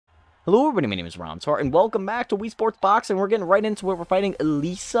Hello everybody, my name is Ramtar, and welcome back to Wii Sports Boxing. We're getting right into it. We're fighting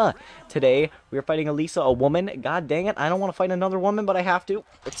Elisa today. We're fighting Elisa, a woman. God dang it, I don't want to fight another woman, but I have to.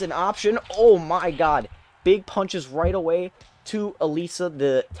 It's an option. Oh my god. Big punches right away to Elisa,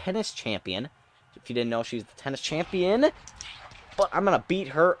 the tennis champion. If you didn't know, she's the tennis champion. But I'm going to beat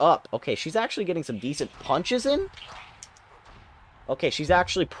her up. Okay, she's actually getting some decent punches in. Okay, she's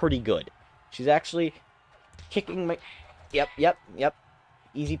actually pretty good. She's actually kicking my... Yep.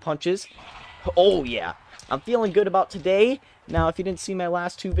 Easy punches. Oh, yeah. I'm feeling good about today. Now, if you didn't see my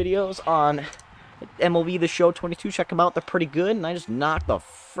last two videos on MLB The Show 22, check them out. They're pretty good, and I just knocked the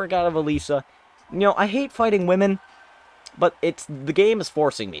frick out of Elisa. You know, I hate fighting women, but the game is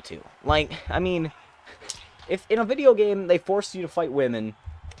forcing me to. Like, I mean, if in a video game they force you to fight women,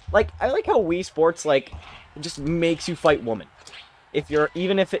 like, I like how Wii Sports, like, just makes you fight women.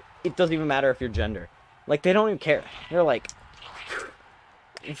 Even if it doesn't even matter if you're gender. Like, they don't even care. They're like...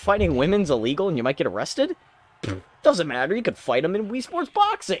 Fighting women's illegal and you might get arrested? Doesn't matter, you could fight them in Wii Sports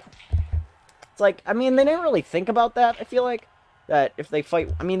Boxing. It's like, I mean, they didn't really think about that, I feel like. That if they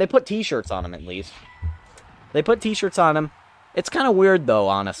fight, I mean, they put t-shirts on them at least. They put t-shirts on them. It's kind of weird though,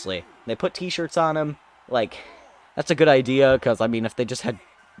 honestly. They put t-shirts on them, like, that's a good idea, because, I mean, if they just had...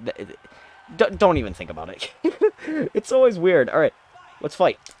 Don't even think about it. It's always weird. Alright, let's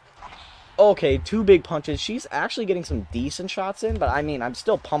fight. Okay, two big punches. She's actually getting some decent shots in, but I mean, I'm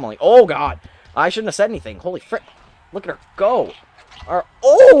still pummeling. Oh, God. I shouldn't have said anything. Holy frick. Look at her go.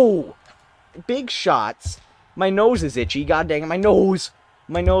 Oh! Big shots. My nose is itchy. God dang it, my nose.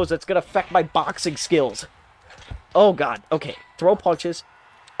 My nose, that's going to affect my boxing skills. Oh, God. Okay, throw punches.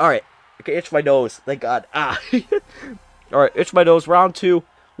 Alright. Okay, itch my nose. Thank God. Ah. Alright, itch my nose. Round two.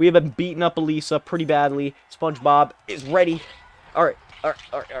 We have been beating up Elisa pretty badly. SpongeBob is ready. Alright.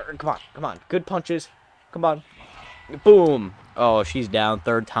 Come on. Good punches. Come on. Boom. Oh, she's down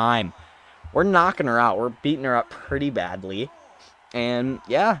third time. We're knocking her out. We're beating her up pretty badly. And,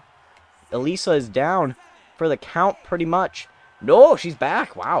 yeah. Elisa is down for the count pretty much. No, she's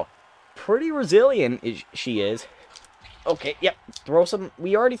back. Wow. Pretty resilient she is. Okay, yep.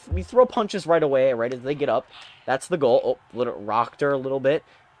 We throw punches right away, right as they get up. That's the goal. Oh, rocked her a little bit.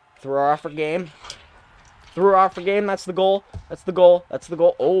 Threw her off her game. That's the goal.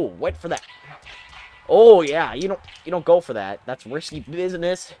 Oh, wait for that. Oh, yeah. You don't go for that. That's risky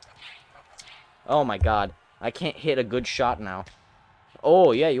business. Oh, my God. I can't hit a good shot now.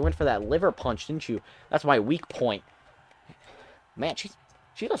 Oh, yeah. You went for that liver punch, didn't you? That's my weak point. Man, she's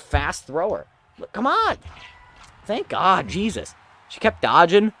a fast thrower. Look, come on. Thank God. Jesus. She kept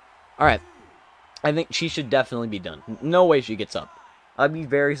dodging. All right. I think she should definitely be done. No way she gets up. I'd be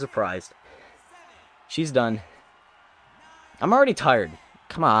very surprised. She's done. I'm already tired.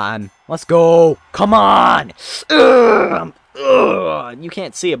 Come on. Let's go. Come on. Ugh. You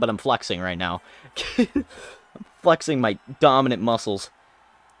can't see it, but I'm flexing right now. I'm flexing my dominant muscles.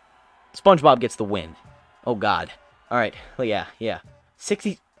 SpongeBob gets the win. Oh, God. All right. Well, yeah.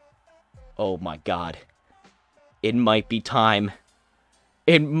 60. Oh, my God. It might be time.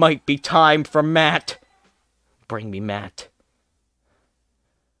 It might be time for Matt. Bring me Matt.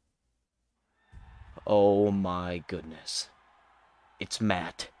 Oh my goodness. It's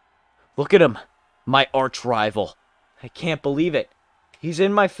Matt. Look at him. My arch rival. I can't believe it. He's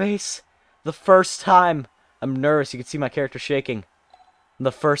in my face. The first time. I'm nervous. You can see my character shaking.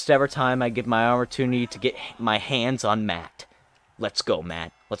 The first ever time I get my opportunity to get my hands on Matt. Let's go,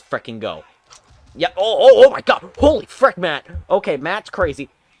 Matt. Let's frickin' go. Yep. Oh my God. Holy frick, Matt. Okay, Matt's crazy.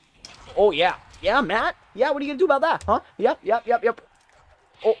 Oh, yeah. Yeah, Matt? Yeah, what are you gonna do about that, huh? Yep.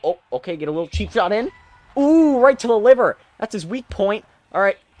 Oh, okay, get a little cheap shot in. Ooh, right to the liver. That's his weak point. All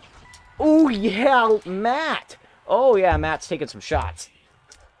right. Ooh, yeah, Matt. Oh, yeah, Matt's taking some shots.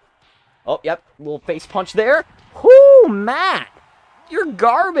 Oh, yep, little face punch there. Whoo, Matt. You're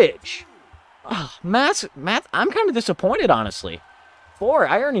garbage. Matt, I'm kind of disappointed, honestly.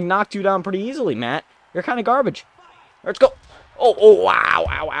 I already knocked you down pretty easily, Matt. You're kind of garbage. Let's go. Oh, wow,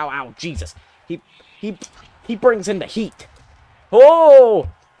 ow, Jesus. He brings in the heat. Oh!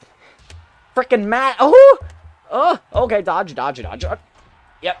 Frickin' Matt. Oh! Okay, dodge.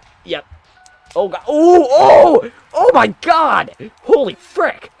 Yep. Oh, God. Oh my God! Holy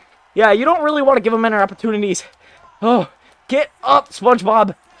frick. Yeah, you don't really want to give him any opportunities. Oh, get up,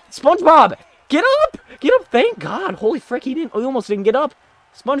 SpongeBob. Get up! Thank God. Holy frick, he almost didn't get up.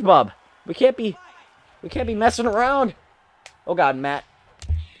 SpongeBob, we can't be messing around. Oh, God, Matt.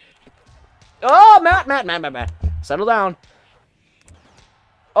 Oh, Matt. Settle down.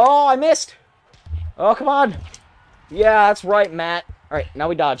 Oh, I missed. Oh, come on. Yeah, that's right, Matt. All right, now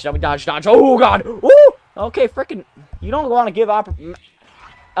we dodge. Oh, God. Ooh! Okay, frickin'. You don't want to give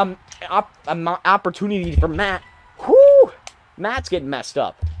opportunity for Matt. Whoo! Matt's getting messed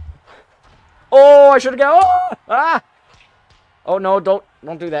up. Oh, I should have got. Oh! Ah! Oh no! Don't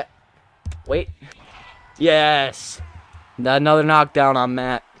do that. Wait. Yes. Another knockdown on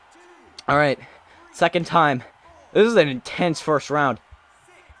Matt. All right. Second time. This is an intense first round.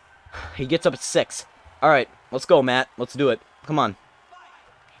 He gets up at 6. All right. Let's go, Matt. Let's do it. Come on.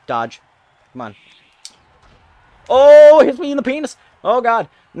 Dodge. Come on. Oh, hits me in the penis. Oh God.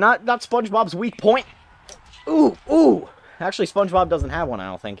 Not SpongeBob's weak point. Ooh, ooh. Actually, SpongeBob doesn't have one. I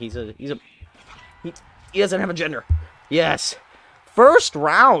don't think he doesn't have a gender. Yes. First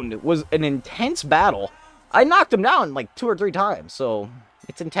round was an intense battle. I knocked him down like 2 or 3 times, so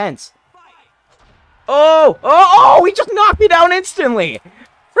it's intense. Oh, oh, oh! He just knocked me down instantly.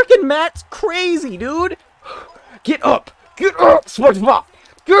 Freaking Matt's crazy, dude. Get up, SpongeBob.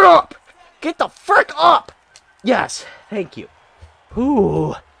 Get up. Get the frick up. Yes, thank you.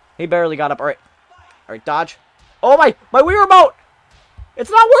 Ooh, he barely got up. All right, dodge. Oh my Wii remote!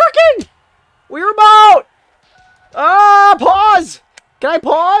 It's not working! Wii remote! Ah, pause! Can I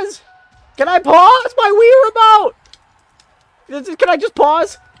pause? Can I pause my Wii remote? Can I just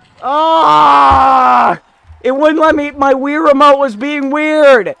pause? Ah! It wouldn't let me. My Wii remote was being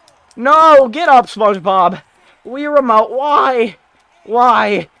weird. No, get up, SpongeBob. Wii remote, why?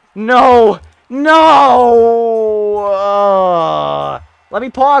 Why? No! No! Let me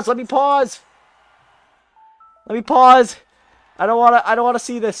pause. Let me pause. Let me pause. I don't wanna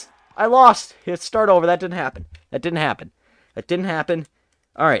see this. I lost. Let's start over. That didn't happen. That didn't happen. That didn't happen.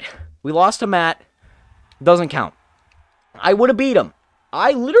 Alright. We lost to Matt. Doesn't count. I would have beat him.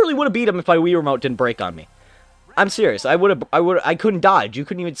 I literally would have beat him if my Wii remote didn't break on me. I'm serious. I couldn't dodge. You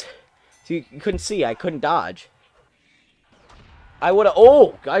couldn't even you couldn't see. I couldn't dodge. I would have.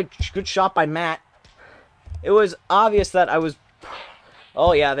 Oh, good shot by Matt. It was obvious that I was.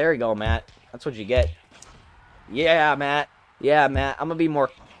 Oh yeah, there you go, Matt. That's what you get. Yeah, Matt. Yeah, Matt. I'm gonna be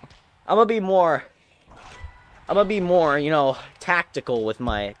more, you know, tactical with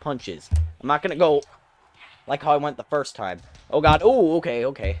my punches. I'm not gonna go like how I went the first time. Oh God. Oh, okay,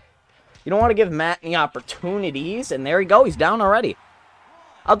 okay. You don't want to give Matt any opportunities, and there you go. He's down already.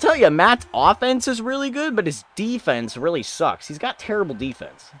 I'll tell you, Matt's offense is really good, but his defense really sucks. He's got terrible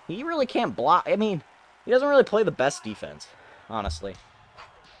defense. He really can't block. I mean, he doesn't really play the best defense, honestly.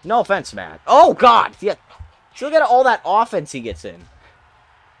 No offense, Matt. Oh, God. Yeah. So look at all that offense he gets in.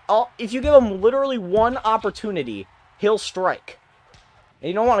 If you give him literally one opportunity, he'll strike. And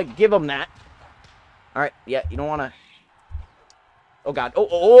you don't want to give him that. All right. Yeah, you don't want to. Oh, God.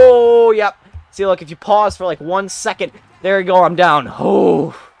 Oh, yep. See, look, if you pause for like 1 second, there you go, I'm down.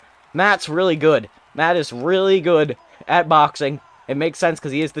 Oh, Matt's really good. Matt is really good at boxing. It makes sense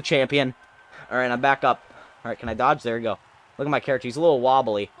because he is the champion. All right, I'm back up. All right, can I dodge? There you go. Look at my character. He's a little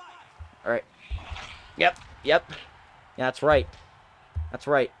wobbly. All right. Yep, yep. Yeah, that's right. That's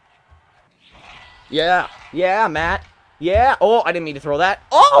right. Yeah, yeah, Matt. Yeah. Oh, I didn't mean to throw that.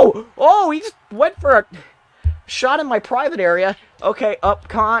 Oh, oh, he just went for a shot in my private area. Okay, up,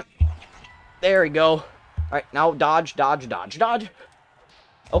 con. There we go. All right, now dodge, dodge, dodge, dodge.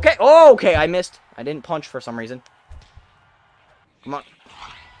 Okay. Oh, okay, I missed. I didn't punch for some reason. Come on.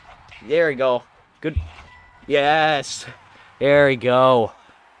 There we go. Good. Yes. There we go.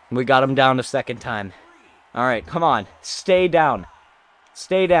 We got him down the second time. All right, come on. Stay down.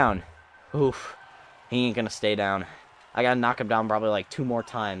 Stay down. Oof. He ain't gonna stay down. I gotta knock him down probably like 2 more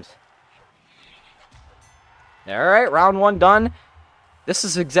times. All right, round 1 done. This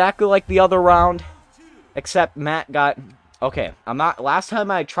is exactly like the other round, except Matt got... Okay, I'm not... Last time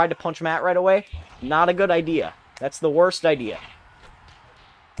I tried to punch Matt right away, not a good idea. That's the worst idea.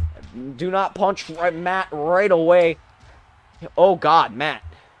 Do not punch Matt right away. Oh, God, Matt.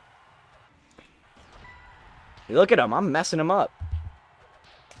 Look at him. I'm messing him up.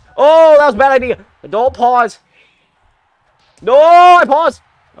 Oh, that was a bad idea. Don't pause. No, I paused.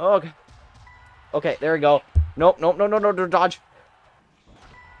 Oh, okay. Okay, there we go. Nope, nope, no, no, no, no, dodge.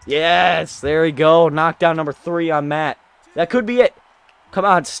 Yes, there we go. Knockdown number 3 on Matt. That could be it. Come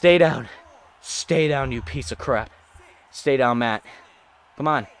on, stay down. Stay down, you piece of crap. Stay down, Matt. Come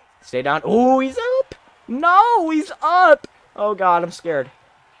on. Stay down. Oh, he's up. No, he's up. Oh, God, I'm scared.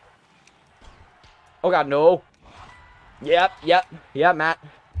 Oh, God, no. Yep, yep. Yep, Matt.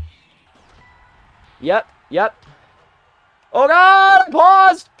 Yep, yep. Oh, God, I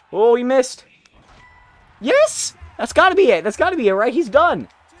paused. Oh, he missed. Yes! That's got to be it. That's got to be it, right? He's done.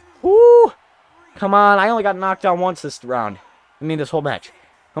 Woo! Come on. I only got knocked down once this round. I mean, this whole match.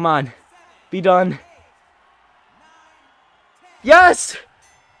 Come on. Be done. Yes!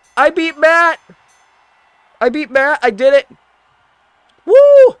 I beat Matt! I beat Matt. I did it.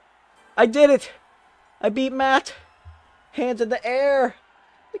 Woo! I did it! I beat Matt! Hands in the air!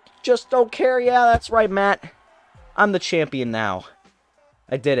 Just don't care. Yeah, that's right, Matt. I'm the champion now.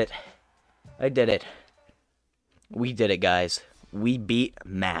 I did it. I did it. We did it, guys. We beat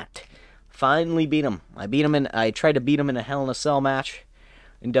Matt. Finally beat him. I tried to beat him in a Hell in a Cell match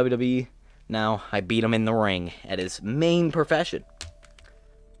in WWE. Now I beat him in the ring at his main profession.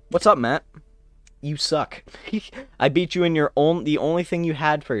 What's up, Matt? You suck. I beat you in the only thing you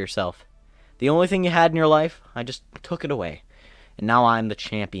had for yourself. The only thing you had in your life, I just took it away. And now I'm the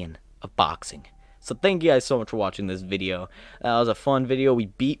champion of boxing. So thank you guys so much for watching this video. That was a fun video. We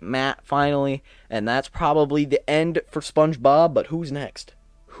beat Matt finally. And that's probably the end for SpongeBob. But who's next?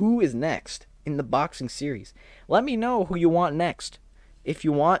 Who is next in the boxing series? Let me know who you want next. If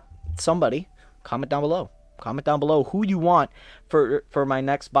you want somebody, comment down below. Comment down below who you want for my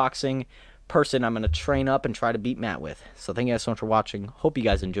next boxing person I'm going to train up and try to beat Matt with. So thank you guys so much for watching. Hope you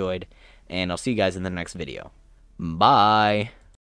guys enjoyed. And I'll see you guys in the next video. Bye.